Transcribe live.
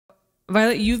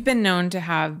Violet, you've been known to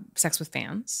have sex with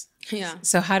fans. Yeah.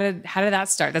 So how did that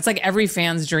start? That's like every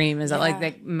fan's dream, is that like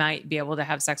Yeah. they might be able to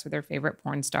have sex with their favorite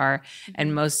porn star,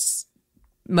 and most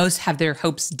have their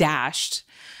hopes dashed.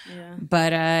 Yeah.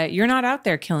 But you're not out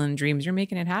there killing dreams. You're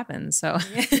making it happen. So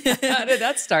how did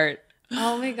that start?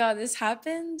 Oh my God, this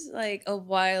happened like a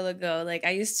while ago. Like I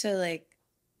used to like,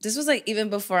 this was like even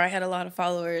before I had a lot of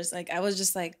followers. Like I was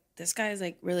just like, this guy is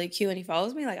like really cute and he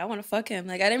follows me. Like I want to fuck him.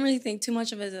 Like I didn't really think too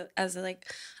much of it as a, like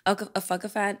a fuck a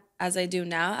fan as I do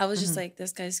now. I was just like,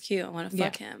 this guy's cute. I want to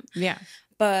fuck him. Yeah.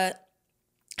 But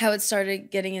how it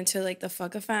started getting into like the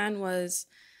fuck a fan was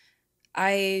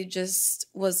I just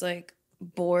was like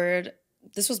bored.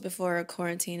 This was before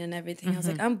quarantine and everything. I was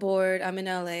like, I'm bored. I'm in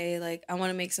LA. Like, I want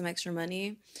to make some extra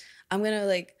money. I'm going to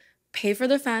like pay for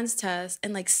the fans test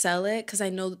and like sell it, because I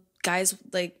know guys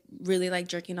like really like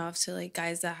jerking off to like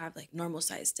guys that have like normal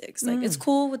size dicks. Like it's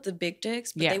cool with the big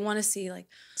dicks, but they want to see like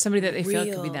somebody that they feel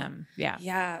real. could be them. Yeah.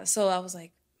 Yeah. So I was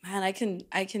like, man, I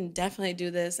can definitely do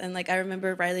this. And like I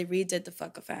remember Riley Reid did the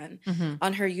fuck a fan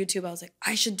on her YouTube. I was like,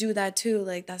 I should do that too.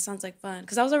 Like that sounds like fun.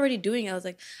 Because I was already doing it. I was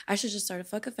like, I should just start a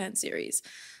fuck a fan series.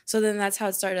 So then that's how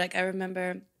it started. Like I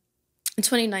remember in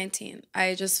 2019,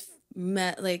 I just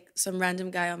met like some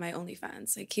random guy on my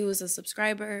OnlyFans. Like he was a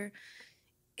subscriber.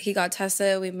 He got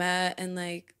tested. We met and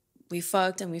like we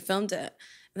fucked and we filmed it.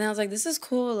 And then I was like, this is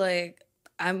cool. Like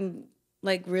I'm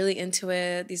like really into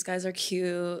it. These guys are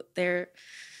cute. They're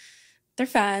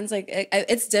fans. Like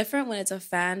it's different when it's a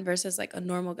fan versus like a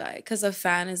normal guy, because a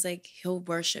fan is like he'll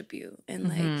worship you and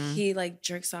like he like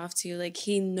jerks off to you, like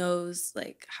he knows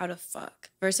like how to fuck,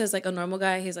 versus like a normal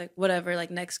guy, he's like whatever, like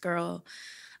next girl.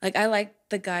 Like I like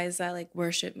the guys that like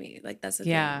worship me, like that's the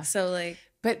thing. So like,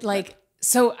 but like,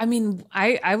 so I mean,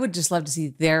 I would just love to see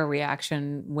their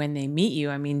reaction when they meet you.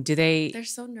 I mean, they're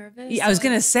so nervous. Yeah, I was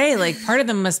gonna say, like, part of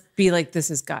them must be like, this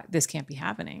can't be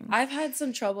happening. I've had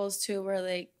some troubles too where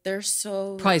like they're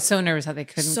probably so nervous how they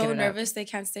couldn't so get it nervous up. They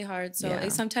can't stay hard. So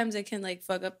like sometimes it can like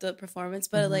fuck up the performance,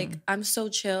 but like I'm so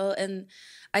chill and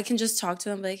I can just talk to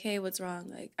them like, hey, what's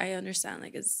wrong? Like I understand,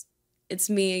 like it's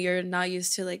me. You're not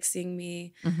used to like seeing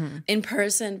me in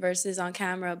person versus on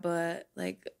camera, but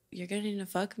like you're getting to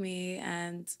fuck me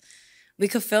and we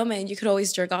could film it and you could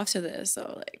always jerk off to this.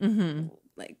 So like,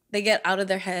 like they get out of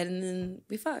their head and then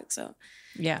we fuck. So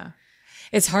yeah,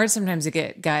 it's hard sometimes to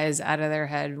get guys out of their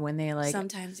head when they like,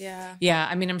 sometimes. Yeah. Yeah.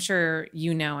 I mean, I'm sure,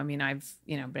 I mean, I've,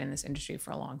 been in this industry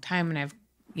for a long time and I've,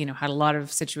 had a lot of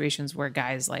situations where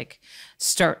guys like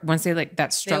once they like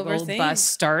that struggle bus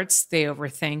starts, they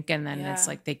overthink and then it's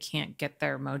like they can't get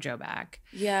their mojo back.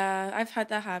 Yeah. I've had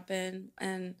that happen.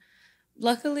 And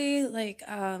luckily, like,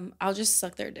 I'll just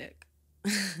suck their dick.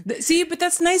 See, but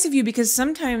that's nice of you, because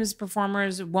sometimes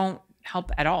performers won't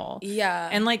help at all. Yeah.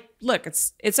 And like, look,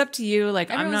 it's up to you. Like,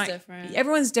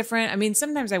 everyone's different. I mean,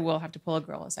 sometimes I will have to pull a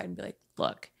girl aside and be like,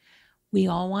 look, we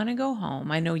all want to go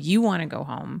home. I know you want to go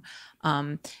home.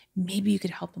 Maybe you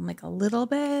could help them like a little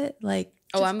bit. Like,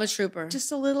 I'm a trooper.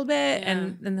 Just a little bit. Yeah.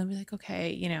 And then they'll be like,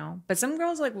 okay, But some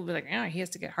girls like will be like, he has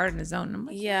to get hard in his zone. And I'm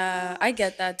like, yeah, I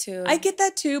get that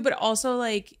too. But also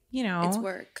like, it's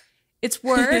work. It's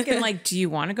work. And like, do you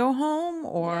want to go home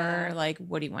or like,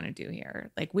 what do you want to do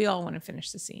here? Like, we all want to finish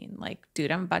the scene. Like,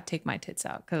 dude, I'm about to take my tits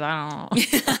out because I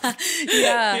don't.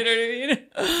 Yeah. You know what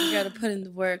I mean? You got to put in the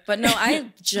work. But no,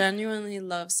 I genuinely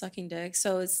love sucking dick.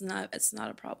 So it's not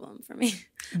a problem for me.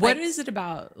 What is it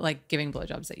about like giving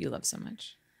blowjobs that you love so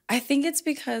much? I think it's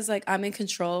because like I'm in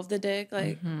control of the dick.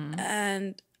 Like,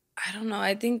 and I don't know.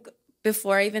 I think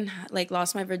before I even like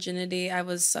lost my virginity, I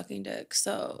was sucking dick.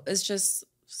 So it's just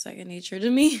second nature to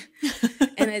me.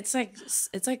 And it's like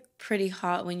pretty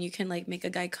hot when you can like make a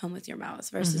guy come with your mouth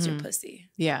versus your pussy.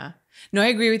 Yeah. No, I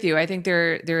agree with you. I think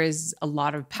there is a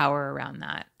lot of power around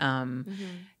that.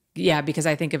 Yeah, because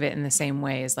I think of it in the same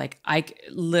way as like, I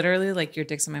literally, like, your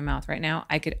dick's in my mouth right now.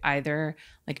 I could either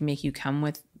like make you come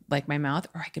with like my mouth,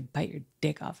 or I could bite your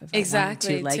dick off if I wanted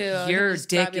to. Like, your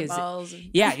dick is,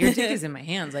 your dick is in my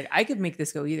hands. Like, I could make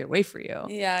this go either way for you.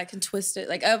 Yeah, I can twist it.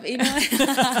 Like, I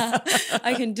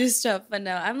can do stuff. But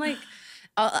no, I'm like,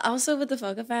 also with the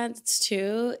fuck a fans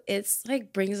too, it's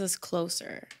like brings us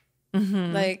closer.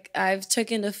 Like, I've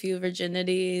taken a few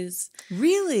virginities.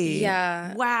 Really?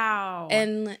 Yeah. Wow.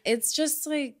 And it's just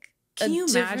like, can you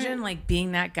imagine like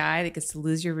being that guy that gets to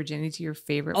lose your virginity to your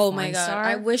favorite porn my God. star?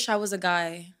 I wish I was a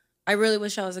guy. I really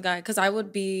wish I was a guy, because I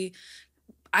would be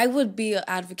an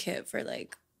advocate for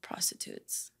like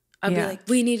prostitutes. I'd be like,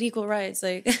 we need equal rights.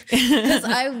 Like, because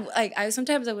I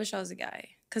sometimes I wish I was a guy.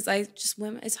 because I just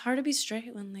women. It's hard to be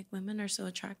straight when like women are so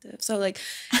attractive. So like,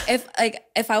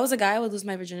 if I was a guy, I would lose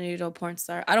my virginity to a porn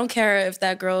star. I don't care if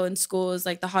that girl in school is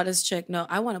like the hottest chick. No,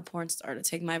 I want a porn star to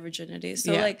take my virginity.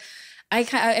 So like, I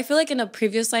feel like in a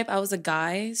previous life I was a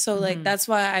guy, so like that's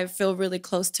why I feel really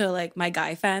close to like my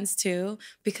guy fans too,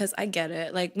 because I get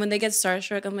it. Like when they get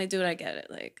starstruck, I'm like, dude, I get it.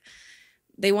 Like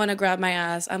they want to grab my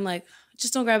ass. I'm like,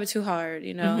 just don't grab it too hard,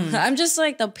 you know? I'm just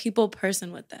like the people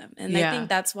person with them. And I think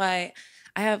that's why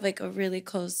I have like a really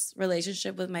close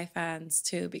relationship with my fans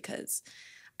too, because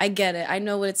I get it. I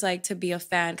know what it's like to be a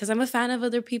fan, because I'm a fan of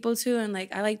other people too. And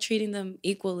like, I like treating them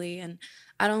equally. And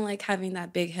I don't like having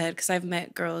that big head, because I've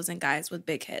met girls and guys with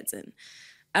big heads and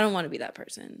I don't want to be that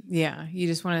person. Yeah. You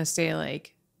just want to stay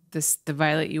like the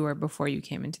Violet you were before you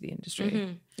came into the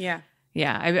industry. Yeah.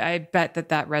 Yeah. I bet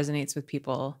that resonates with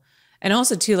people. And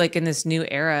also too, like in this new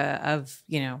era of,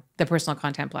 you know, the personal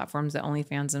content platforms, the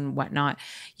OnlyFans and whatnot,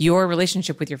 your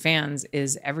relationship with your fans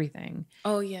is everything.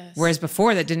 Oh, yes. Whereas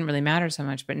before that didn't really matter so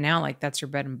much, but now like that's your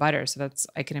bread and butter. So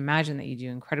I can imagine that you do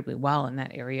incredibly well in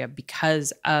that area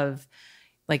because of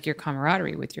like your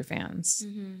camaraderie with your fans.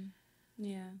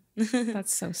 Yeah.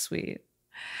 That's so sweet.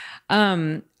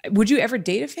 Would you ever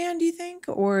date a fan, do you think?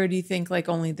 Or do you think like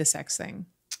only the sex thing?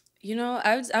 You know,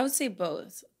 I would say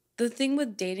both. The thing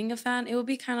with dating a fan, it would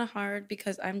be kind of hard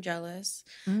because I'm jealous.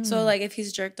 So like if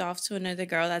he's jerked off to another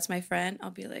girl that's my friend, I'll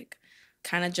be like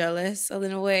kind of jealous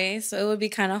in a way. So it would be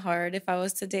kind of hard if I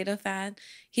was to date a fan.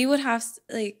 He would have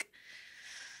like,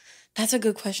 that's a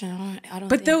good question. I don't.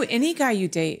 But though any guy you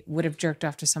date would have jerked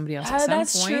off to somebody else at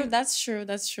some point. That's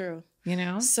true. You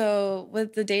know? So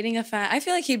with the dating a fan, I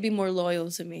feel like he'd be more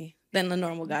loyal to me than the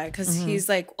normal guy, because he's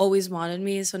like always wanted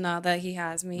me. So now that he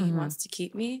has me, he wants to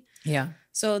keep me. Yeah.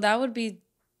 So that would be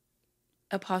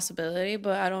a possibility,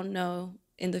 but I don't know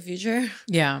in the future.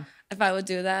 Yeah. If I would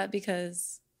do that,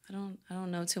 because I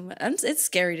don't know too much. It's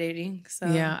scary dating. So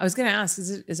yeah. I was gonna ask,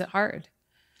 is it hard?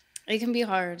 It can be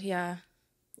hard, yeah.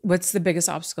 What's the biggest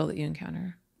obstacle that you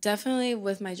encounter? Definitely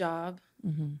with my job.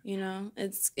 You know,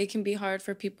 it can be hard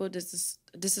for people to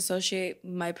disassociate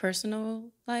my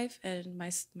personal life and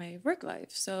my work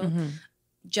life. So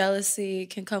jealousy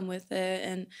can come with it.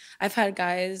 And I've had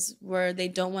guys where they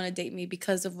don't want to date me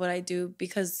because of what I do,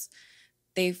 because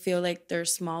they feel like they're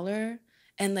smaller.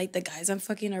 And like the guys I'm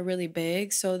fucking are really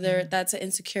big. So that's an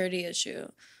insecurity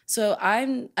issue. So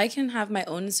I can have my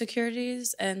own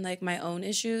insecurities and like my own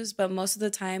issues, but most of the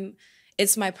time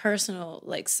it's my personal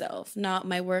like self, not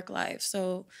my work life.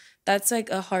 So that's like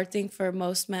a hard thing for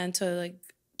most men to like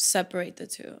separate the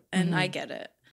two. And I get it.